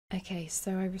Okay,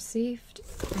 so I received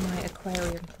my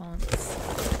aquarium plants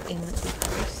in the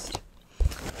post.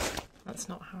 That's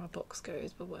not how a box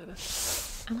goes, but whatever.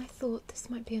 And I thought this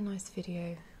might be a nice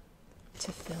video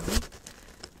to film.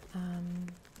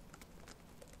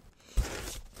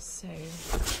 So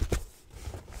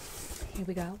here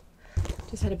we go.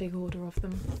 Just had a big order of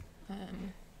them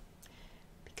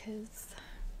because,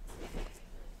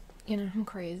 you know, I'm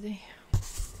crazy.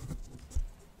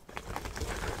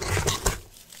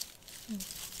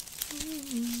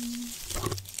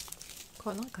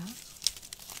 Quite like that.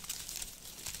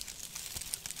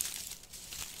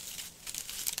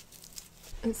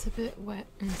 It's a bit wet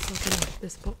and soggy like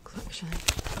this box actually,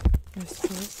 I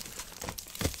suppose.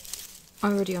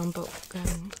 I already unboxed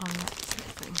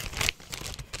something.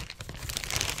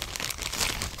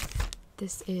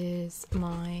 This is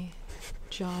my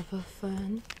Java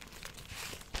fern.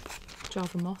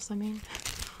 Java moss, I mean.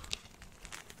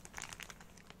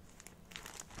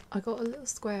 I got a little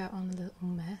square on a little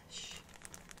mesh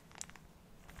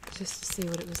just to see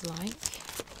what it was like,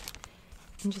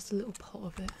 and just a little pot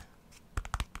of it.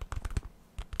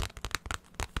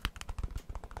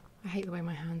 I hate the way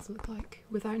my hands look like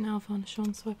without nail varnish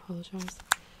on, so I apologise.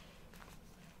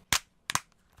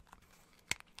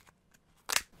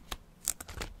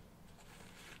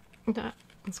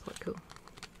 That's quite cool.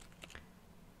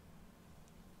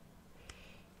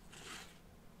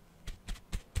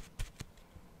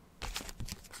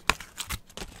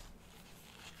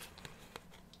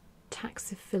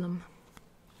 Taxiphyllum.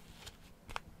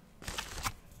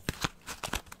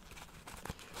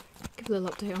 Give a little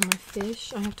update on my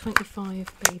fish. I have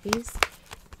 25 babies.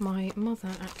 My mother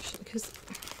actually, because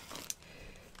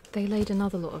they laid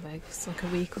another lot of eggs like a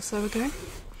week or so ago.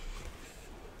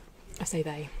 I say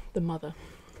they, the mother.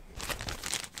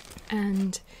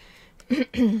 And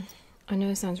I know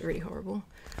it sounds really horrible,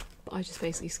 but I just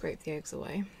basically scraped the eggs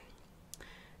away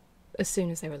as soon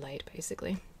as they were laid,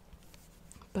 basically.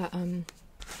 But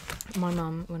my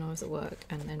mum, when I was at work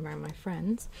and then around my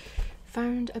friends,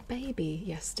 found a baby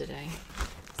yesterday.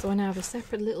 So I now have a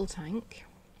separate little tank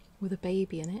with a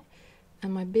baby in it,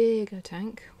 and my bigger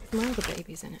tank with my other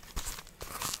babies in it.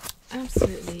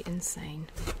 Absolutely insane.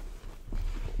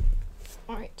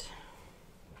 Right.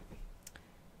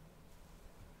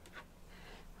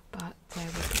 But there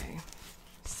we go.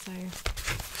 So let's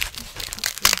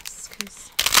cut this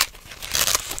because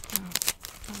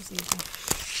that was easy.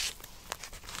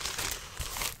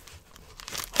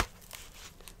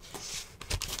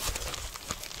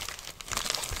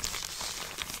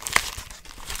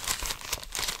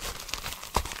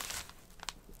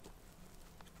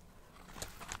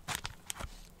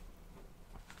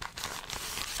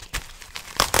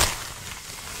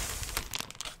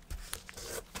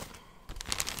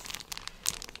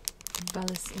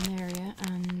 Area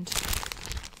and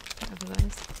whatever that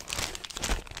is.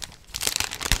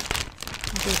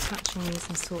 I'll be attaching these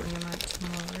and sorting them out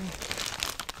tomorrow.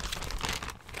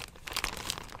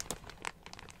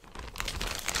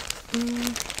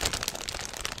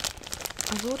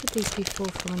 I've ordered these before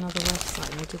from another website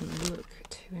and they didn't look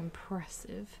too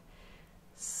impressive.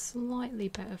 Slightly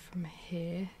better from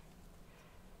here,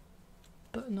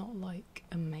 but not like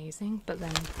amazing. But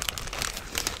then,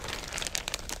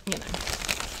 you know,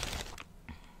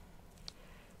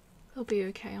 they'll be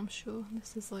okay, I'm sure.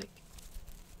 This is like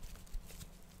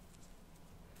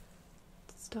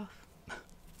stuff.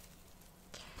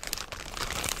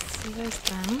 So there's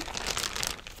them.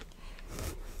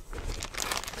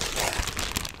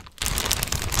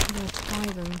 I'm going to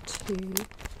tie them to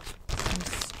some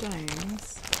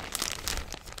stones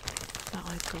that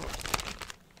I got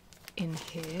in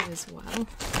here as well.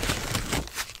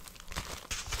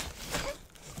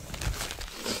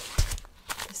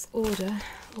 This order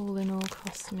all in all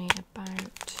cost me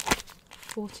about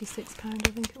 £46, I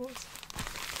think it was.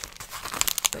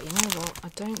 But you know what, I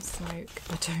don't smoke,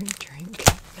 I don't drink,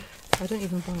 I don't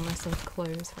even buy myself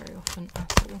clothes very often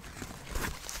at all.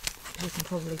 As you can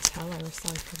probably tell, I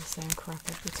recycle the same crap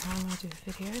every time I do a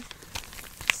video.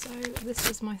 So this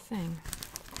is my thing.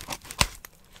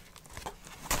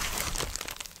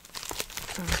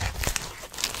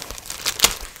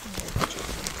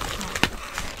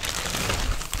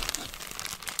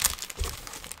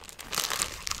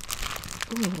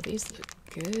 Ooh, these look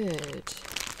good.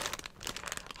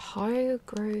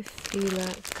 Hygrophila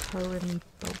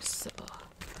corymbosa.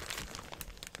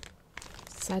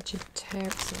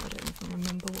 Sagittarius. I don't even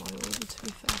remember what I ordered, to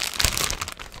be fair.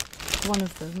 One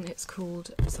of them, it's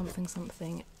called something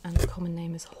something, and the common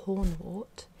name is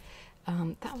hornwort.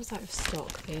 That was out of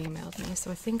stock, they emailed me,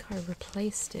 so I think I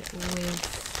replaced it with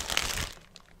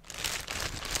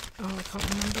Oh, I can't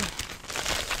remember.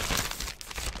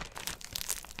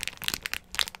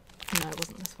 No, it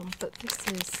wasn't this one, but this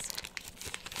is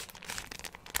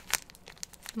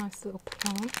a nice little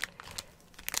plant.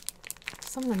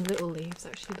 Some of them little leaves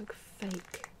actually look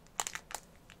fake.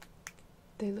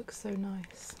 They look so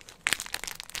nice.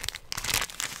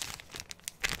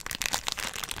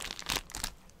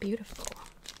 Beautiful.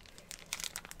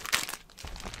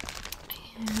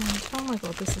 And oh my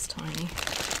god, this is tiny.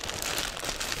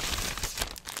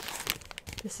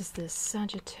 This is the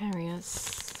Sagittarius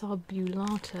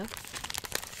subulata.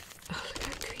 Oh, look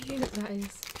how cute that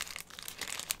is.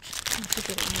 I have to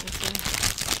get it out of there.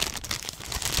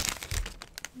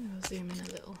 I'll zoom in a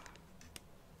little.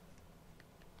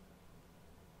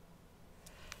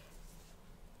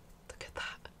 Look at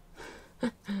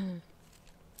that.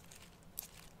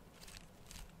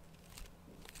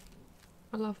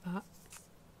 I love that.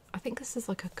 I think this is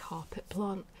like a carpet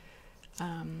plant.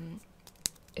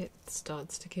 It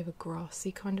starts to give a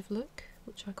grassy kind of look,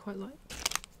 which I quite like.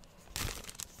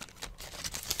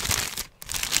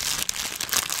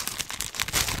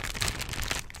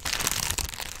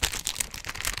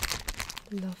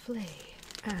 Lovely.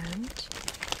 And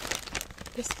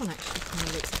this one actually kind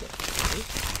of looks a bit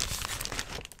fake,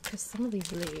 because some of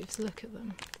these leaves, look at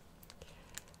them.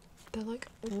 They're like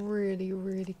really,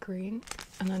 really green.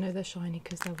 And I know they're shiny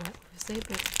because they're wet, obviously,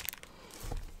 but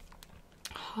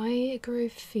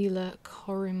Hygrophila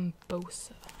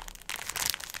corymbosa.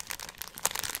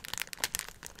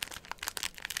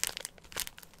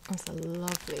 That's a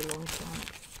lovely long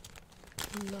plant.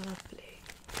 Lovely.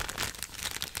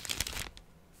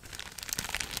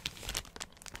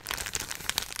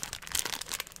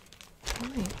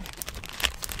 Right.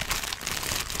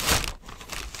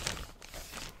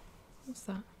 What's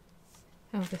that?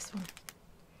 Oh, this one.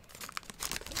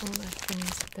 Put all their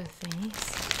things with their thingies.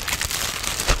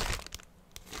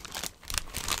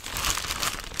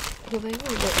 Well, they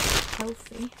all look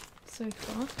healthy so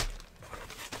far.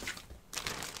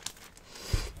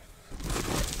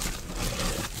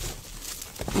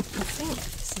 I think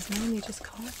this is mainly just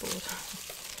cardboard.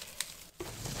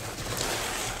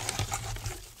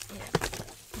 Yeah.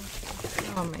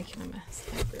 Oh, I'm making a mess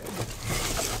everywhere.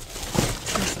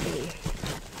 Must be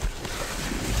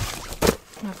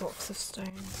my box of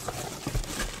stones.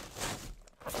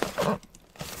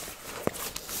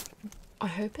 I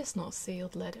hope it's not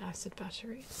sealed lead acid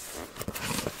batteries.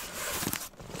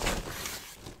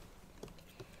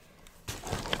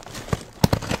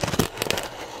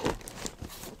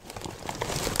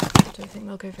 I don't think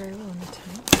they'll go very well in the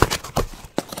tank.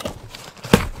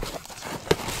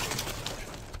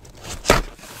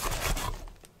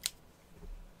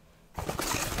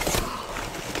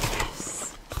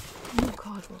 Yes! More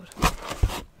cardboard.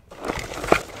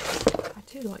 I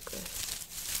do like this.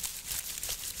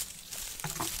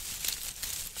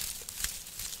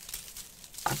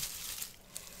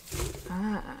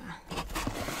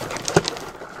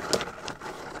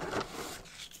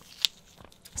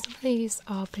 Some of these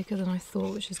are bigger than I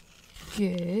thought, which is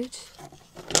good.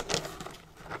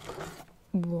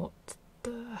 What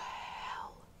the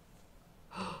hell?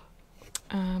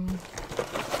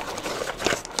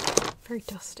 Very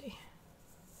dusty.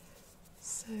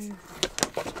 So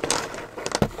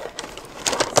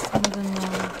some of them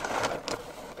are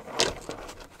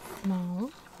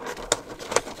small.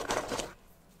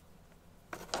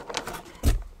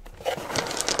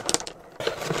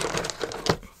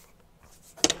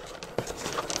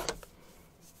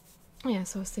 Yeah,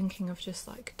 so I was thinking of just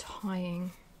like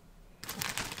tying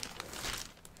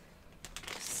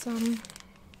some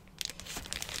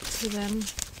to them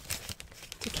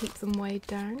to keep them weighed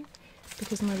down,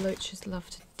 because my loaches love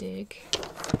to dig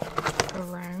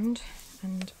around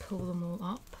and pull them all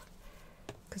up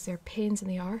because they're pains in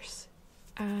the arse.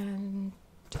 And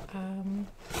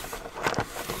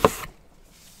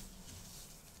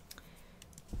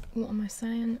what am I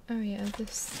saying? Oh yeah,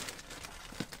 this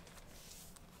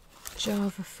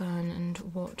Java fern and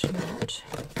whatnot.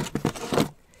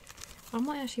 I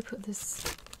might actually put this.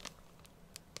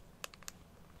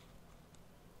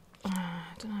 I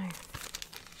don't know.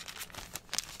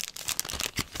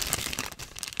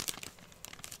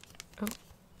 Oh,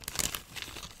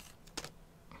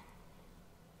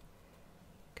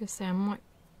 gonna say I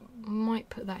might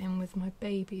put that in with my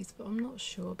babies, but I'm not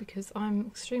sure because I'm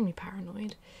extremely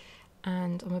paranoid,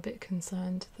 and I'm a bit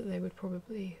concerned that they would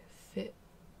probably fit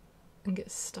and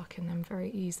get stuck in them very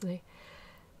easily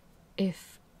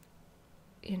if,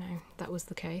 you know, that was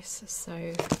the case. So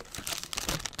I'm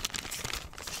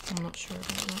not sure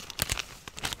about that.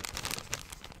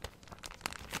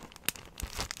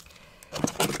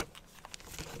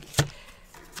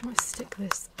 I might stick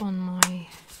this on my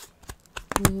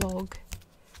log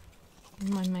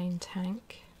in my main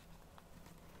tank.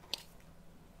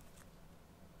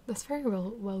 That's very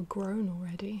well grown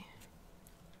already.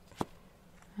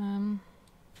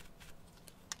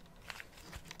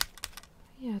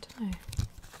 Yeah, I don't know.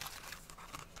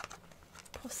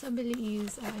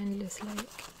 Possibilities are endless, like.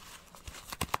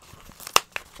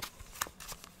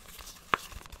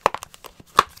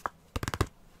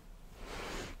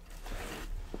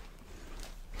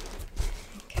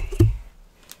 Okay.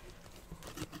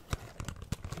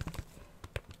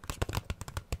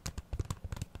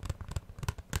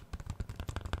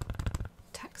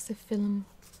 Taxiphyllum.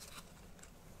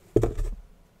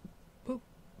 Boop,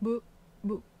 boop,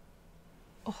 boop.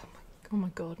 Oh my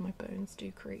god, my bones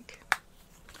do creak.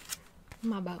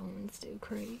 My bones do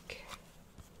creak.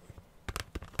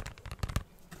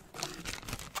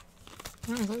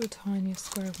 That is like the tiniest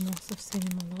square of moss I've seen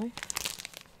in my life.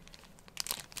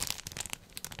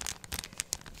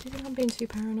 Do you think I'm being too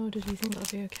paranoid, or do you think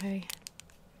that'll be okay?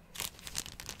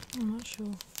 I'm not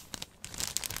sure.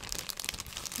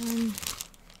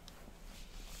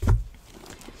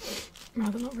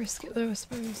 Rather not risk it though, I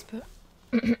suppose, but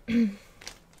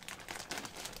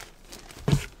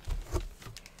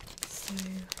so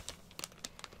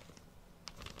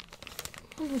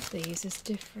one of these is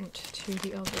different to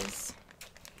the others.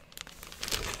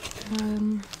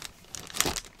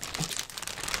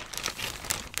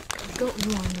 I've got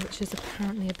one which is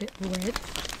apparently a bit red.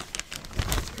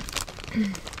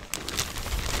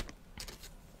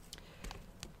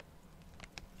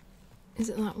 Is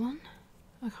it that one?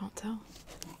 I can't tell.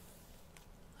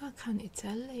 I can't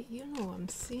tell it, you know what I'm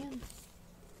saying.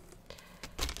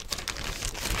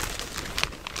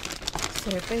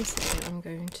 So basically I'm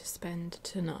going to spend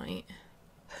tonight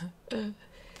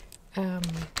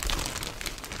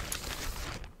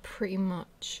pretty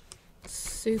much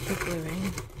super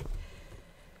gluing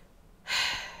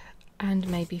and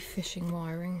maybe fishing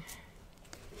wiring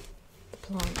the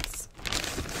plants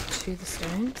to the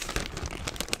stones.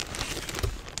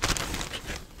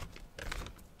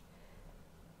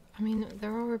 I mean,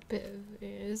 there are it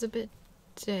is a bit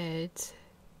dead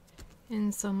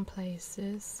in some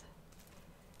places,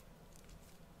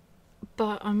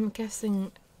 but I'm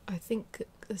guessing, I think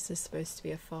this is supposed to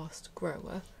be a fast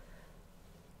grower,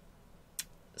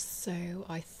 so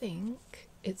I think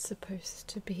it's supposed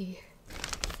to be,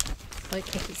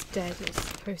 like, if it's dead it's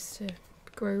supposed to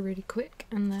grow really quick,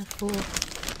 and therefore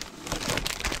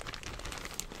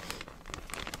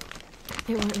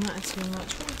it won't matter too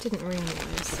much. What I didn't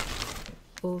realise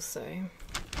also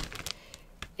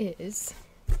is,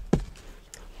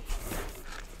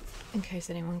 in case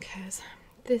anyone cares,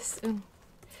 this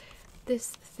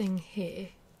thing here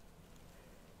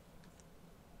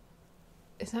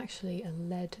is actually a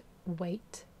lead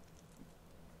weight.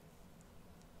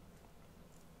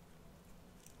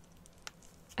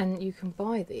 And you can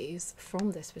buy these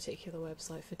from this particular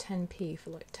website for 10p,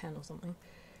 for like 10 or something.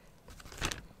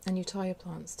 And you tie your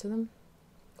plants to them,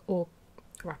 or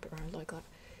wrap it around like that,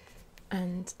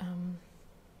 and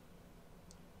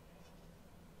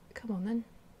come on then,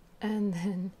 and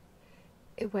then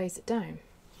it weighs it down.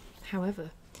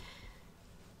 However,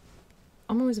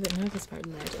 I'm always a bit nervous about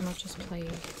lead, and I've just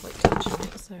played like touching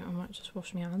it, so I might just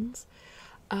wash my hands.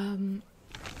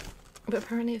 But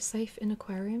apparently it's safe in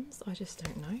aquariums. I just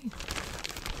don't know.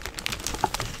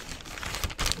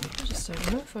 I just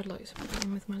don't know if I'd like to put it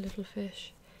in with my little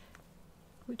fish.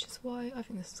 Which is why I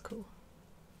think this is cool.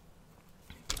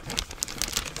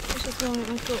 Which is why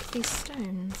I got these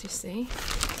stones, you see.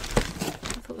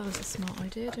 I thought that was a smart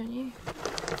idea, don't you?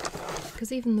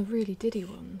 Because even the really diddy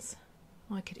ones,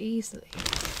 I could easily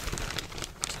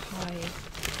tie.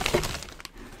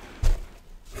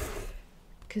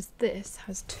 Because this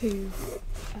has two,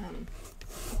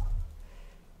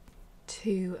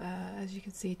 as you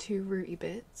can see, two rooty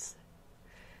bits.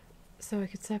 So I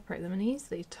could separate them and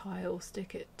easily tie or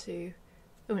stick it to,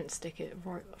 I wouldn't stick it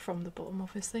right from the bottom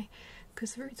obviously,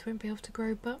 because the roots won't be able to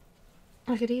grow, but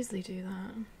I could easily do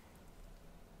that.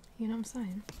 You know what I'm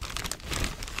saying?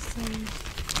 So,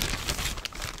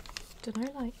 don't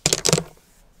know, like.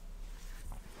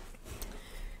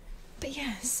 But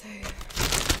yeah, so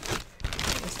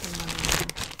that was the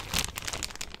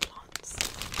plants.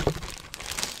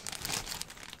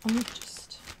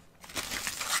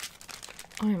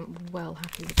 I am well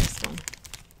happy with this one.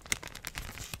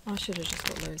 I should have just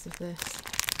got loads of this.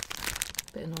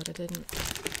 Bit annoyed I didn't.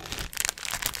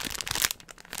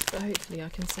 But hopefully I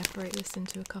can separate this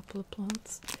into a couple of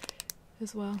plants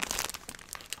as well.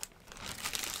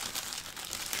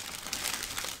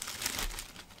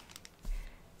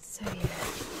 So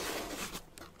yeah.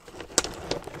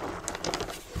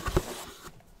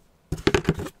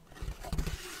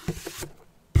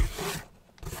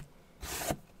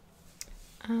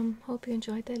 hope you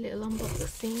enjoyed their little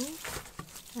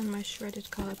unboxing and my shredded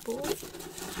cardboard,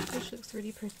 which looks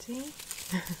really pretty.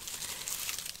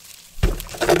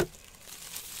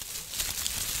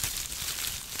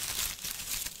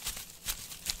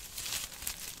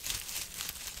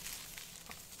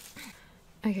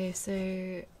 Okay,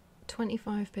 so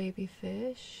 25 baby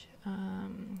fish.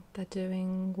 They're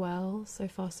doing well, so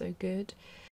far so good.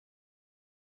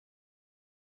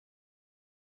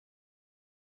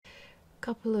 A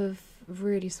couple of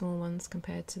really small ones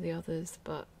compared to the others,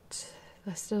 but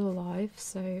they're still alive,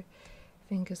 so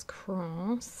fingers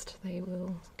crossed they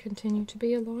will continue to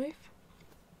be alive.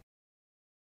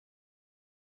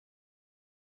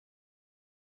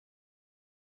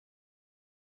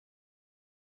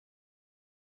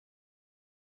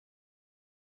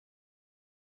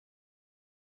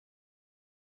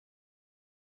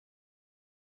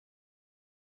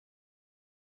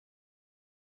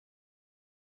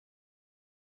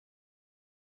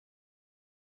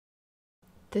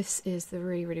 This is the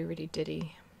really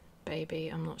diddy baby.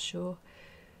 I'm not sure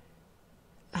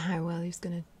how well he's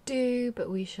gonna do, but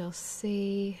we shall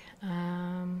see. Got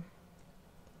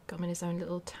him in his own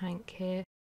little tank here.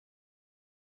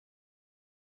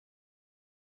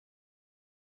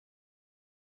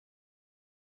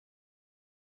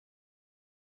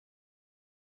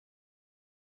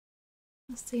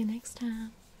 I'll see you next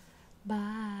time.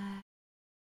 Bye.